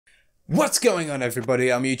What's going on,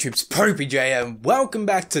 everybody? I'm YouTube's popeyJN. Welcome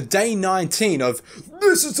back to day 19 of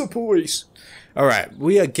This is the Police. Alright,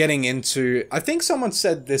 we are getting into... I think someone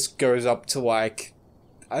said this goes up to like...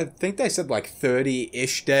 I think they said like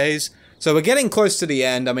 30-ish days. So we're getting close to the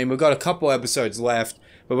end. I mean, we've got a couple episodes left,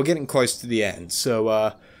 but we're getting close to the end.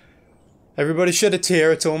 So, everybody shed a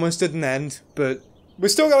tear. It's almost at an end, but we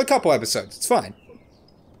still got a couple episodes. It's fine.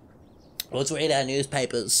 Let's read our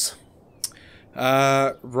newspapers.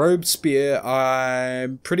 Robespierre,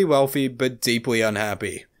 I'm pretty wealthy but deeply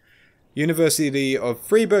unhappy. University of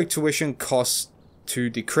Freiburg tuition costs to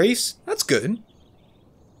decrease. That's good.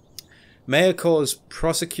 Mayor calls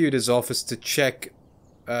prosecutor's office to check,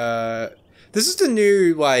 this is the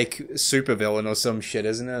new, like, supervillain or some shit,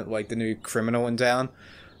 isn't it? Like, the new criminal in town.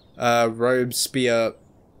 Robespierre,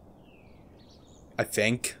 I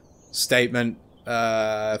think, statement,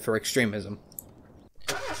 for extremism.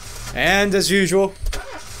 And, as usual,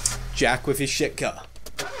 Jack with his shit car.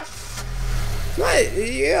 Right,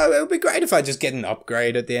 yeah, it would be great if I just get an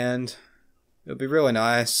upgrade at the end. It would be really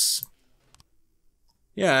nice.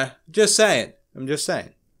 Yeah, just saying. I'm just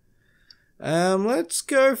saying. Let's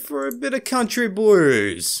go for a bit of country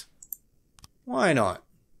blues. Why not?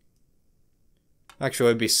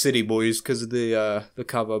 Actually, it'd be city blues because of the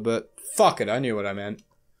cover, but fuck it, I knew what I meant.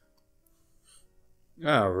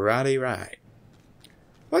 Alrighty, right.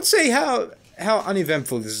 Let's see how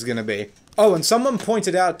uneventful this is going to be. Oh, and someone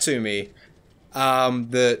pointed out to me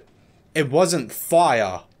that it wasn't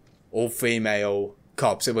fire all female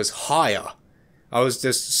cops, it was hire. I was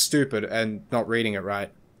just stupid and not reading it right.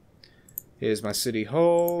 Here's my city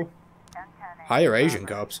hall. Hire Asian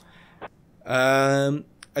cops. A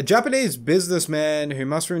Japanese businessman who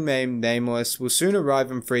must remain nameless will soon arrive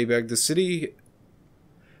in Freiburg. The city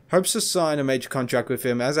hopes to sign a major contract with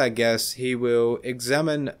him. As I guess, he will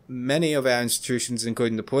examine many of our institutions,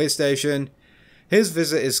 including the police station. His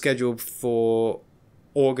visit is scheduled for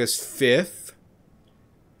August 5th.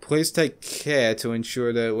 Please take care to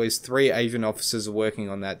ensure that at least 3 Asian officers are working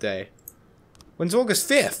on that day. When's August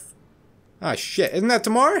 5th? Ah, shit. Isn't that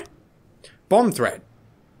tomorrow? Bomb threat.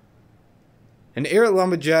 An Irit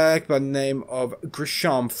lumberjack by the name of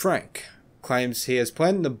Grisham Frank claims he has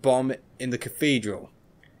planted a bomb in the cathedral.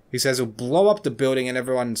 He says he'll blow up the building and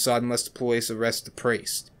everyone inside unless the police arrest the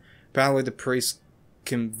priest. Apparently the priest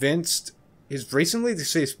convinced his recently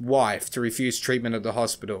deceased wife to refuse treatment at the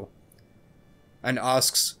hospital and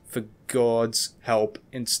asks for God's help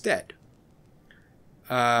instead.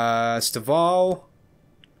 Staval.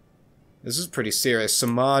 This is pretty serious.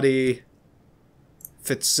 Samadhi.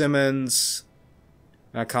 Fitzsimmons.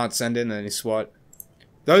 I can't send in any SWAT.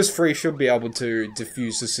 Those 3 should be able to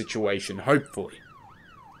defuse the situation, hopefully.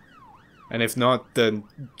 And if not, then...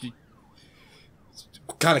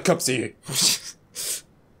 What kind of cops are you?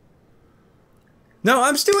 No,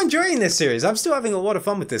 I'm still enjoying this series. I'm still having a lot of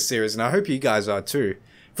fun with this series, and I hope you guys are too.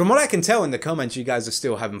 From what I can tell in the comments, you guys are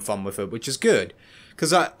still having fun with it, which is good.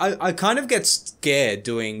 Because I kind of get scared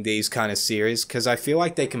doing these kind of series, because I feel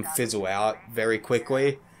like they can fizzle out very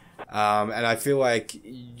quickly. And I feel like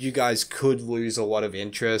you guys could lose a lot of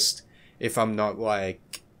interest if I'm not,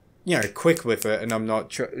 like... you know, quick with it, and I'm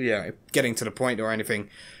not, getting to the point or anything.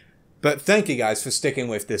 But thank you guys for sticking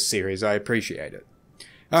with this series. I appreciate it.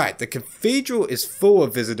 Alright, the cathedral is full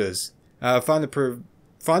of visitors. Find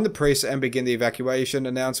the priest and begin the evacuation.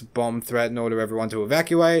 Announce a bomb threat and order everyone to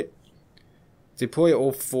evacuate. Deploy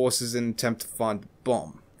all forces in an attempt to find the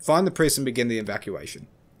bomb. Find the priest and begin the evacuation.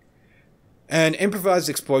 An improvised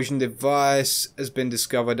explosion device has been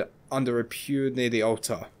discovered under a pew near the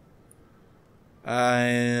altar.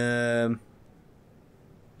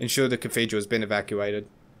 Ensure the cathedral has been evacuated.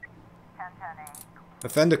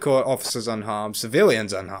 Offender court officers unharmed,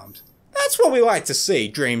 civilians unharmed. That's what we like to see,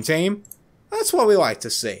 Dream Team. That's what we like to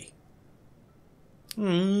see.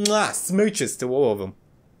 Mwah, smooches to all of them.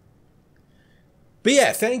 But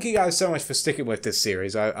yeah, thank you guys so much for sticking with this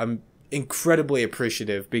series. I'm incredibly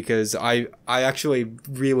appreciative because I actually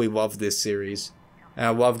really love this series. And I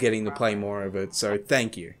love getting to play more of it, so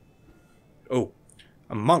thank you. Oh,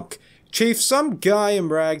 a monk. Chief, some guy in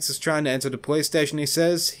rags is trying to enter the police station. He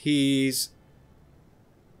says he's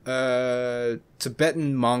a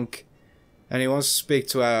Tibetan monk and he wants to speak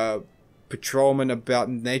to our patrolman about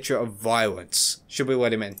the nature of violence. Should we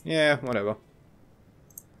let him in? Yeah, whatever.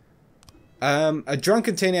 A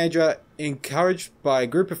drunken teenager, encouraged by a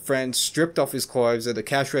group of friends, stripped off his clothes at the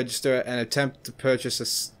cash register and attempted to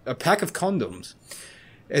purchase a pack of condoms.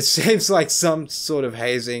 It seems like some sort of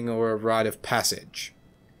hazing or a rite of passage.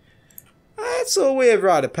 That's a weird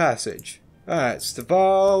rite of passage. Alright,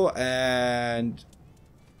 Staval and...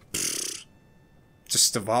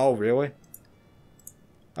 Just Staval, really?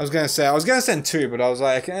 I was gonna send 2, but I was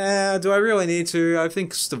like, do I really need to? I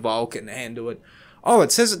think Staval can handle it. Oh,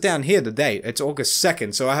 it says it down here, the date. It's August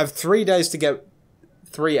 2nd, so I have 3 days to get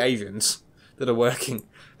 3 Asians that are working.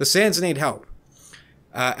 The Sands need help.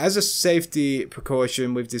 As a safety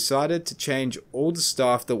precaution, we've decided to change all the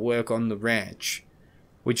staff that work on the ranch.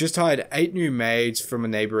 We just hired 8 new maids from a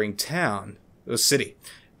neighboring town, or city.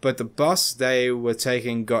 But the bus they were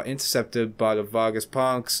taking got intercepted by the Vargas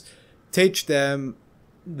punks. Teach them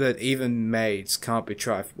that even maids can't be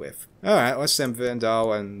trifled with. Alright, let's send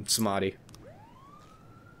Vandal and Samadhi.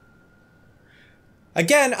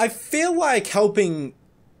 Again, I feel like helping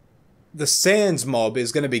the Sands mob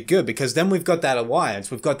is going to be good, because then we've got that alliance,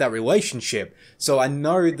 we've got that relationship. So I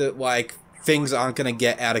know that, like, things aren't going to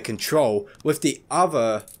get out of control with the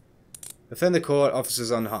other... Defend the court, officers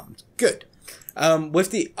unharmed. Good.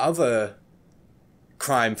 With the other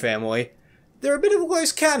crime family, they're a bit of a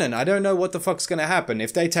loose cannon. I don't know what the fuck's going to happen.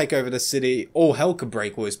 If they take over the city, all hell could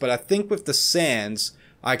break loose. But I think with the Sands,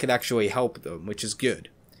 I could actually help them, which is good.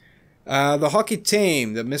 The hockey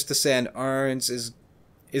team that Mr. Sand owns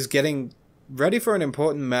is getting ready for an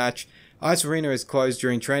important match. Ice Arena is closed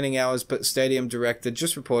during training hours, but stadium director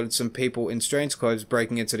just reported some people in strange clothes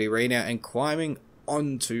breaking into the arena and climbing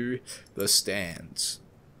onto the stands.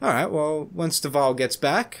 Alright, well, once Staval gets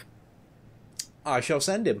back, I shall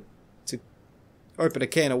send him to open a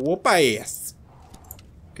can of whoop ass.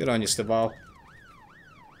 Good on you, Staval.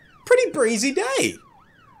 Pretty breezy day.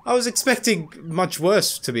 I was expecting much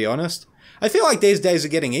worse, to be honest. I feel like these days are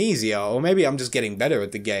getting easier, or maybe I'm just getting better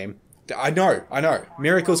at the game. I know.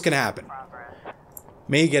 Miracles can happen.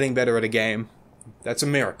 Me getting better at a game, that's a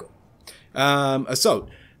miracle. Assault.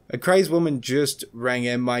 A crazed woman just rang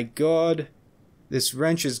in. My god, this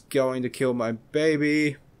wrench is going to kill my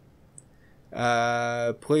baby.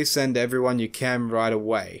 Please send everyone you can right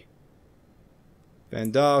away.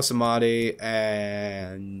 Vandal, Samadhi,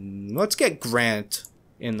 and let's get Grant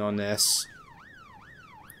in on this.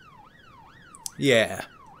 Yeah.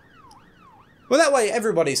 Well, that way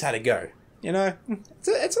everybody's had a go. You know?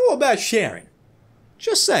 It's all about sharing.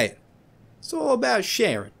 Just saying. It's all about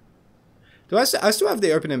sharing. I still have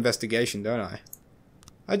the open investigation, don't I?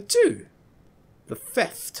 I do. The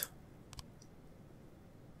theft.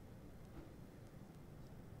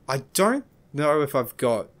 I don't know if I've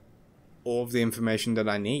got all of the information that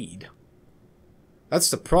I need. That's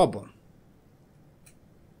the problem.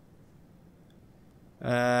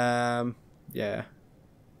 Yeah.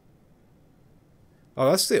 Oh,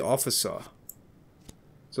 that's the officer.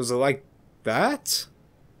 So is it like that?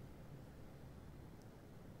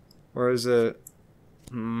 Or is it...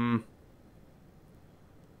 I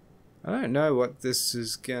don't know what this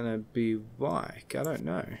is gonna be like. I don't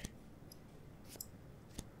know.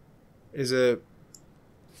 Is it...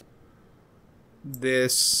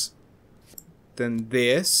 this... then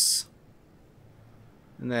this...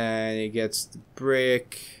 and then he gets the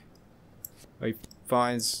brick... he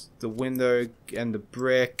finds the window and the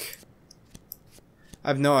brick... I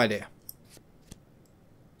have no idea.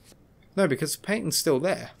 No, because the painting's still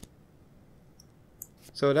there.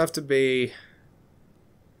 So it'd have to be...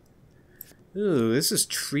 ooh, this is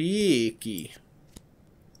tricky.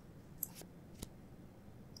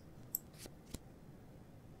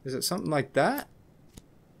 Is it something like that?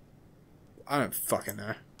 I don't fucking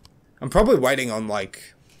know. I'm probably waiting on,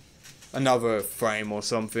 like, another frame or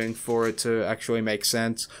something for it to actually make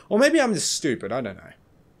sense. Or maybe I'm just stupid, I don't know.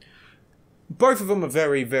 Both of them are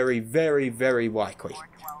very, very, very, very likely.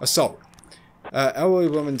 Assault. Elderly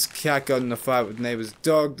woman's cat got in a fight with neighbor's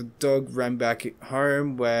dog. The dog ran back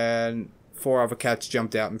home when 4 other cats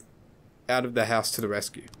jumped out of the house to the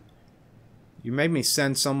rescue. You made me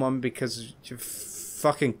send someone because your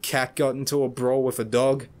fucking cat got into a brawl with a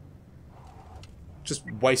dog? Just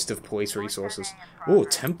waste of police resources. Oh,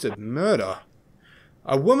 attempted murder.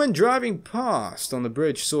 A woman driving past on the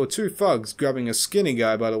bridge saw 2 thugs grabbing a skinny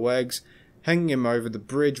guy by the legs, hanging him over the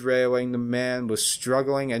bridge railing. The man was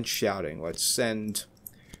struggling and shouting. Let's send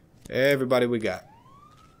everybody we got.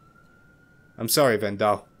 I'm sorry,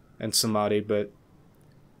 Vandal and Samadhi, but...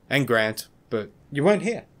 and Grant, but you weren't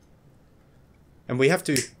here. And we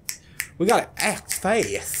gotta act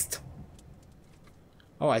fast.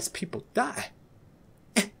 Otherwise people die.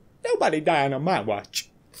 Nobody dying on my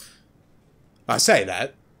watch. I say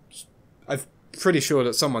that. I'm pretty sure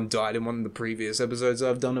that someone died in one of the previous episodes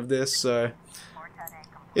I've done of this, so...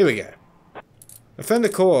 here we go. Offender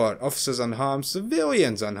court, officers unharmed,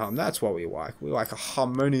 civilians unharmed. That's what we like. We like a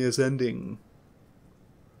harmonious ending.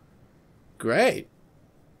 Great.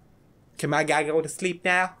 Can my guy go to sleep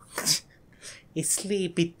now? It's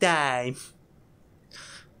sleepy time.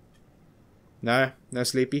 No? No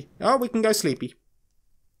sleepy? Oh, we can go sleepy.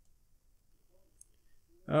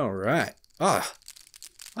 Alright. Ah.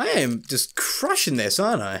 I am just crushing this,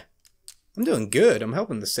 aren't I? I'm doing good. I'm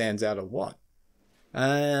helping the sands out a lot.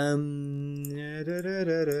 How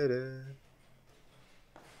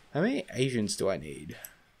many Asians do I need?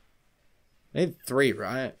 I need 3,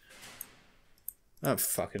 right? I don't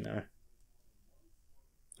fucking know.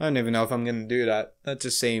 I don't even know if I'm gonna do that. That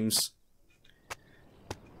just seems...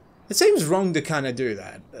 It seems wrong to kind of do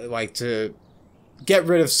that. Like, to get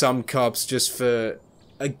rid of some cops just for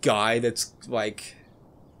a guy that's, like,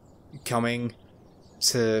 coming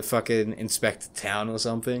to fucking inspect a town or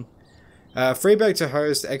something. Freeburg to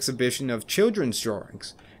host exhibition of children's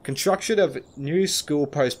drawings. Construction of new school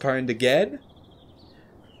postponed again.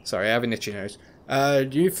 Sorry, I have an itchy nose.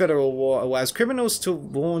 New federal law allows criminals to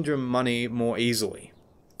launder money more easily.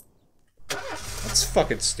 That's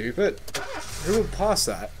fucking stupid. Who would pass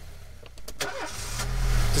that?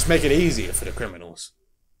 Just make it easier for the criminals.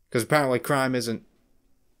 Because apparently crime isn't...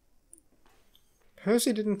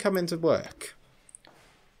 Percy didn't come into work.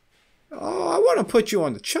 Oh, I want to put you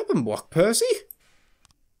on the chopping block, Percy.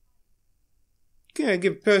 Gonna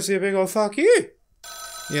give Percy a big old fuck you.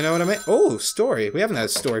 You know what I mean? Oh, story. We haven't had a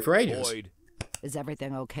story for ages. Boyd. Is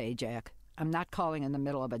everything okay, Jack? I'm not calling in the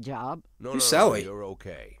middle of a job. No, Sally? you're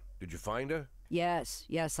okay. Did you find her? Yes,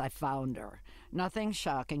 I found her. Nothing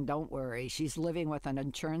shocking, don't worry. She's living with an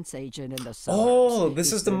insurance agent in the suburbs. Oh, this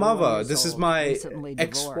He's is the 31 mother. years This is old, my recently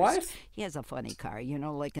divorced. ex-wife? He has a funny car, you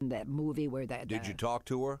know, like in that movie where that... Did you talk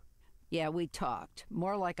to her? Yeah, we talked.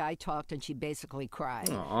 More like I talked and she basically cried.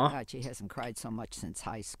 Aw. God, she hasn't cried so much since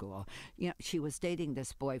high school. You know, she was dating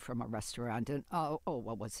this boy from a restaurant and,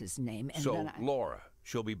 what was his name? And So, then Laura,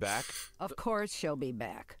 she'll be back? Of course she'll be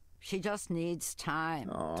back. She just needs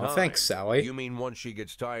time. Oh, thanks, Sally. You mean once she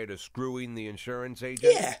gets tired of screwing the insurance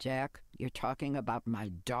agent? Yeah. Jack, you're talking about my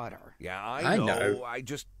daughter. Yeah, I I know. know.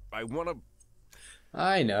 I want to...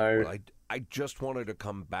 I know. Well, I just want her to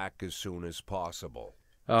come back as soon as possible.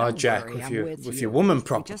 Oh, Don't Jack, worry, with I'm your with with you. your woman We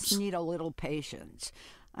problems. just need a little patience.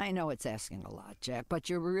 I know it's asking a lot, Jack, but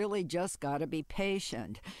you really just gotta be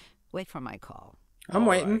patient. Wait for my call. I'm All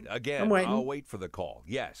waiting. right. Again, I'm waiting. I'll wait for the call.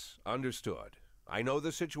 Yes, understood. I know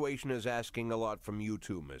the situation is asking a lot from you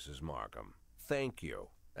too, Mrs. Markham. Thank you.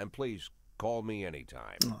 And please, call me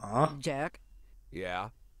anytime. Aw. Jack, Yeah?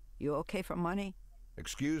 you okay for money?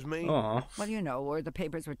 Excuse me? Aw. Well, you know, where the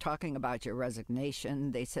papers were talking about your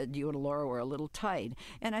resignation, they said you and Laura were a little tight,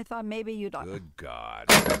 and I thought maybe you'd... Good God.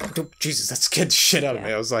 Oh, Jesus, that scared the shit out of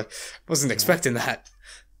me. I was like, wasn't expecting that.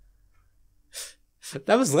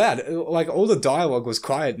 That was loud. Like, all the dialogue was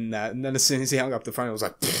quiet in that, and then as soon as he hung up the phone, it was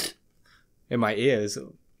like, in my ears. It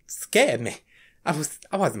scared me. I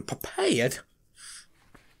wasn't prepared.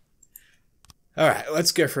 Alright,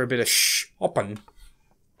 let's go for a bit of shopping.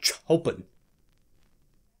 Chopping?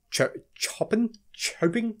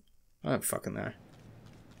 Choping? I don't fucking know.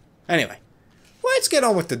 Anyway, let's get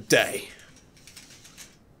on with the day.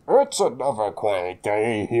 It's another quiet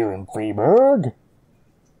day here in Freeburg.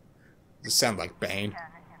 Does it sound like Bane?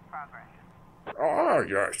 Ah,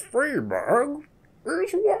 yes, Freeburg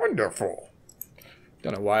is wonderful.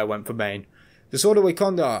 Don't know why I went for Bane. Disorderly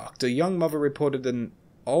conduct. A young mother reported an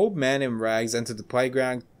old man in rags entered the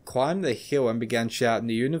playground, climbed the hill, and began shouting,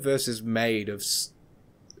 "The universe is made of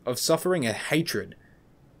suffering and hatred.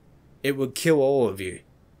 It would kill all of you."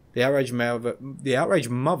 The outraged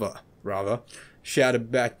mother,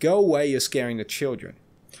 shouted back, "Go away, you're scaring the children."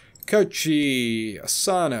 Kochi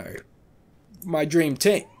Asano, my dream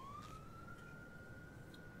team.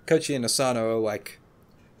 Kochi and Asano are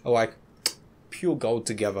like pure gold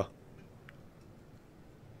together.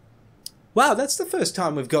 Wow, that's the first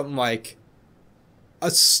time we've gotten like a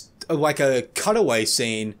cutaway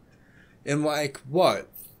scene in like what,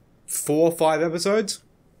 4 or 5 episodes?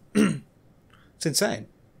 It's insane.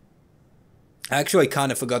 I actually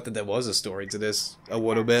kind of forgot that there was a story to this a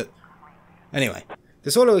little bit. Anyway,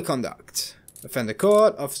 disorderly conduct. Offender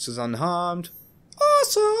caught, officers unharmed.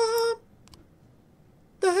 Awesome!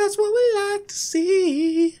 That's what we like to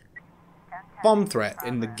see. Bomb threat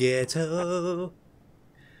in the ghetto.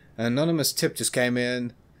 An anonymous tip just came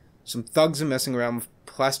in. Some thugs are messing around with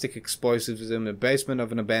plastic explosives in the basement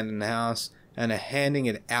of an abandoned house and are handing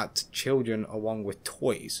it out to children along with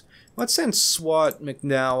toys. Let's send SWAT,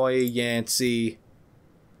 McNally, Yancey,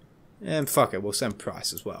 and fuck it, we'll send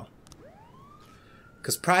Price as well.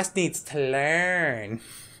 Because Price needs to learn.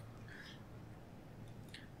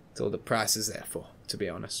 That's all the Price is there for, to be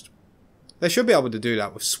honest. They should be able to do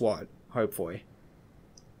that with SWAT, hopefully.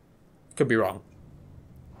 Could be wrong.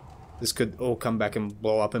 This could all come back and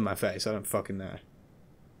blow up in my face, I don't fucking know.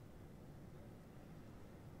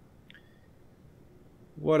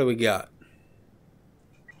 What do we got?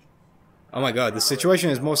 Oh my god, the situation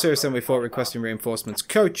is more serious than we thought, requesting reinforcements.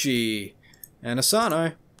 Kochi and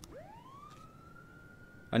Asano.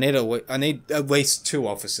 I need at least 2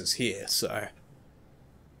 officers here, so...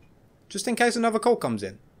 just in case another call comes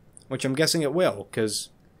in. Which I'm guessing it will,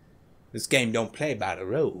 because this game don't play by the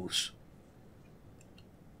rules.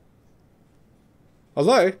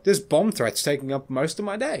 Although, this bomb threat's taking up most of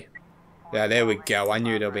my day. Yeah, there we go. I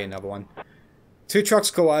knew there'll be another one. 2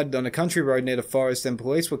 trucks collided on a country road near the forest, and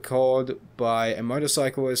police were called by a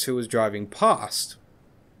motorcyclist who was driving past.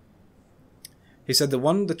 He said that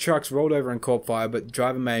one of the trucks rolled over and caught fire, but the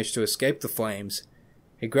driver managed to escape the flames.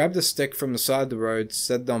 He grabbed a stick from the side of the road,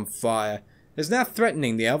 set it on fire, and is now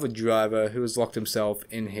threatening the other driver who has locked himself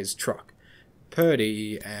in his truck.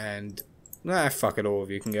 Purdy and... nah, fuck it, all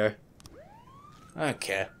of you can go. I don't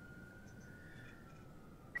care.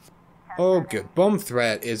 Oh good, bomb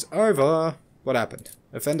threat is over. What happened?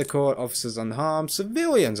 Offender caught, officers unharmed,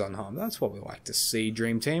 civilians unharmed. That's what we like to see,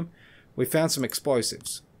 Dream Team. We found some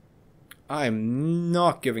explosives. I am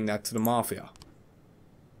not giving that to the Mafia.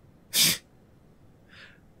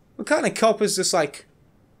 What kind of cop is this like...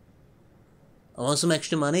 I want some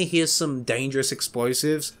extra money, here's some dangerous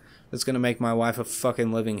explosives. That's gonna make my wife a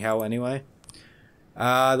fucking living hell anyway.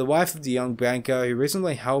 The wife of the young banker who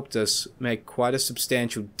recently helped us make quite a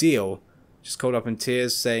substantial deal just caught up in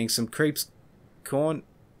tears, saying some creeps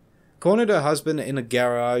cornered her husband in a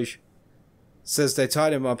garage, says they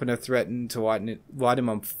tied him up and have threatened to light him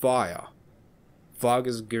on fire.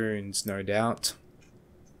 Varga's goons, no doubt.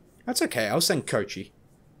 That's okay, I'll send Kochi.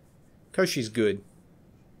 Kochi's good.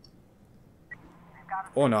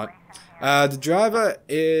 Or not. The driver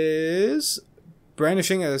is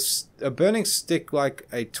brandishing a burning stick like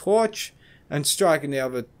a torch and striking the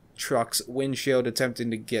other truck's windshield,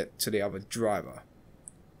 attempting to get to the other driver.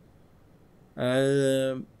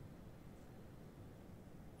 Put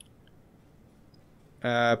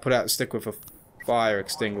out the stick with a fire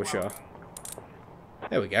extinguisher.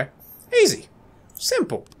 There we go. Easy.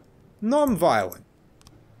 Simple. Non-violent.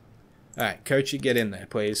 Alright, Kochi, get in there,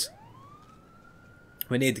 please.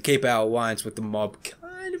 We need to keep our alliance with the mob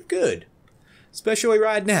kind of good. Especially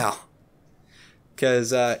right now.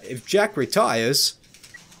 Because if Jack retires,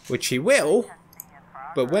 which he will,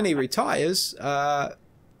 but when he retires,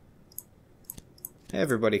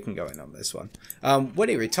 everybody can go in on this one. When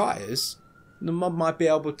he retires, the mob might be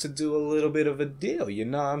able to do a little bit of a deal, you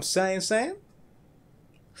know what I'm saying, Sam?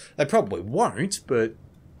 They probably won't, but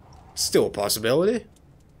still a possibility.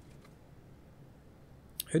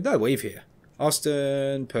 Who'd they leave here?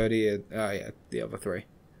 Austin, Purdy, oh yeah, the other 3.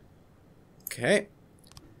 Okay.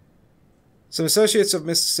 Some associates of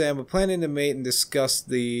Mr. Sam were planning to meet and discuss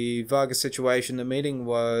the Varga situation. The meeting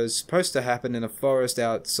was supposed to happen in a forest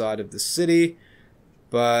outside of the city,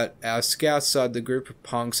 but our scouts saw the group of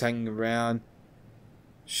punks hanging around.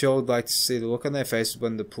 Sure would like to see the look on their faces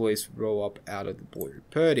when the police roll up out of the blue.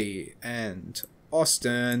 Purdy and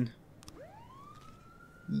Austin.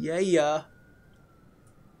 Yeah.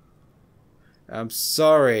 I'm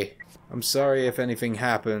sorry. I'm sorry if anything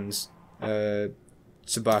happens,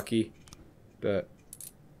 Tsubaki. But...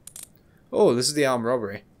 oh, this is the armed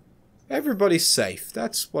robbery. Everybody's safe.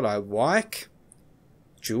 That's what I like.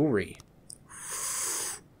 Jewelry.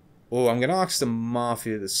 Oh, I'm going to ask the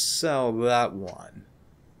Mafia to sell that one.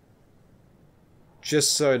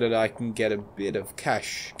 Just so that I can get a bit of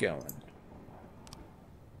cash going.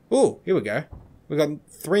 Oh, here we go. We got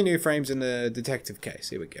 3 new frames in the detective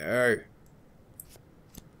case. Here we go.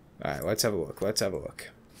 Alright, let's have a look. Let's have a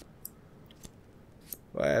look.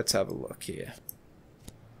 Let's have a look here.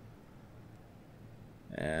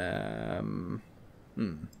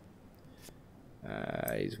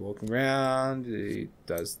 He's walking around. He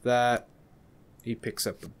does that. He picks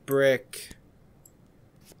up a brick.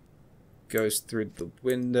 Goes through the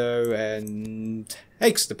window and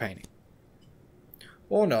takes the painting.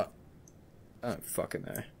 Or not. I don't fucking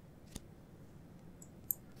know.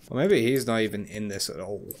 Or maybe he's not even in this at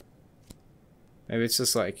all. Maybe it's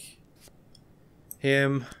just like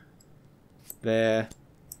him, there,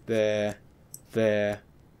 and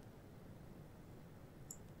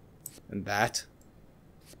that.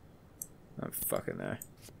 I don't fucking know.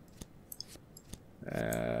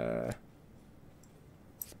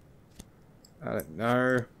 I don't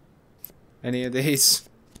know any of these.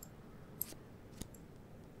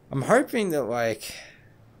 I'm hoping that, like,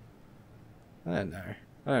 I don't know.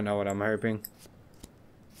 I don't know what I'm hoping.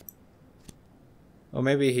 Or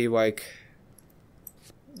maybe he, like,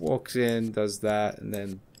 walks in, does that, and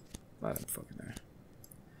then I don't fucking know.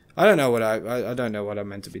 I don't know what I don't know what I'm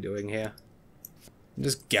meant to be doing here. I'm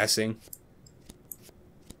just guessing.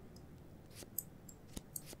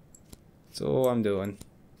 That's all I'm doing.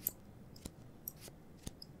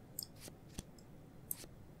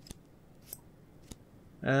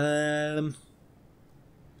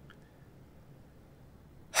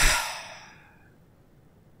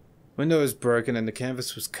 Window is broken and the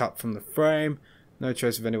canvas was cut from the frame. No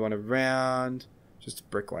trace of anyone around. Just a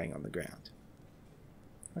brick laying on the ground.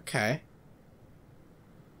 Okay.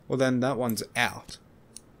 Well then that one's out.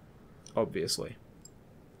 Obviously.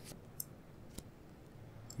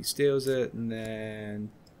 He steals it and then...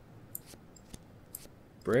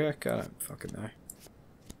 brick? I don't fucking know.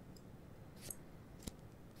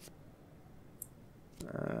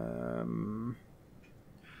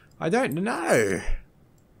 I don't know.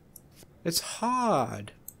 It's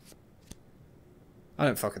hard. I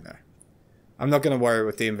don't fucking know. I'm not going to worry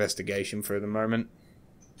with the investigation for the moment.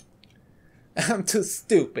 I'm too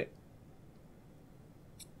stupid.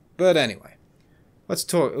 But anyway, let's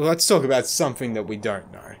talk about something that we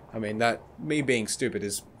don't know. I mean, that me being stupid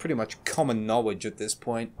is pretty much common knowledge at this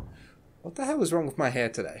point. What the hell was wrong with my hair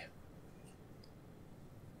today?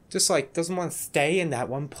 Just like doesn't want to stay in that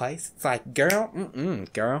one place. It's like, girl,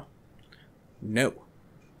 girl. No.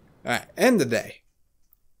 Alright, end the day.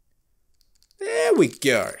 There we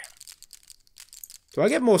go. Do I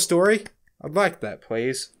get more story? I'd like that,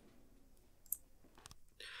 please.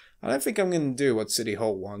 I don't think I'm going to do what City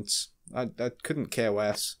Hall wants. I couldn't care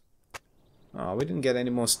less. Oh, we didn't get any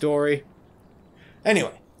more story.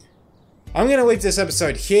 Anyway, I'm going to leave this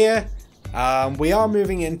episode here. We are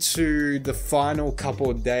moving into the final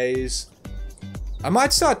couple of days. I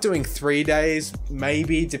might start doing 3 days,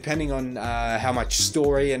 maybe, depending on how much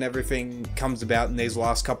story and everything comes about in these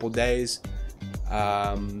last couple of days.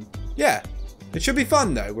 Yeah, it should be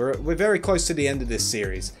fun though. We're very close to the end of this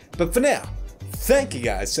series. But for now, thank you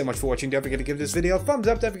guys so much for watching. Don't forget to give this video a thumbs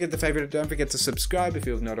up. Don't forget to favorite it. Don't forget to subscribe if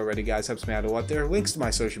you have not already, guys. Helps me out a lot. There are links to my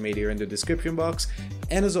social media in the description box.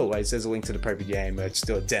 And as always, there's a link to the popeyJN merch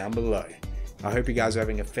store down below. I hope you guys are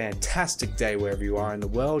having a fantastic day wherever you are in the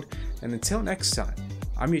world. And until next time,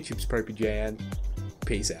 I'm YouTube's popeyJN.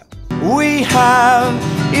 Peace out. We have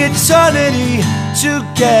eternity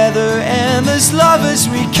together, and as lovers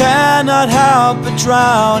we cannot help but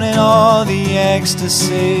drown in all the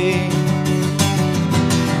ecstasy.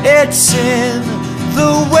 It's in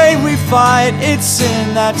the way we fight, it's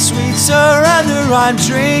in that sweet surrender. I'm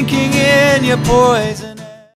drinking in your poison.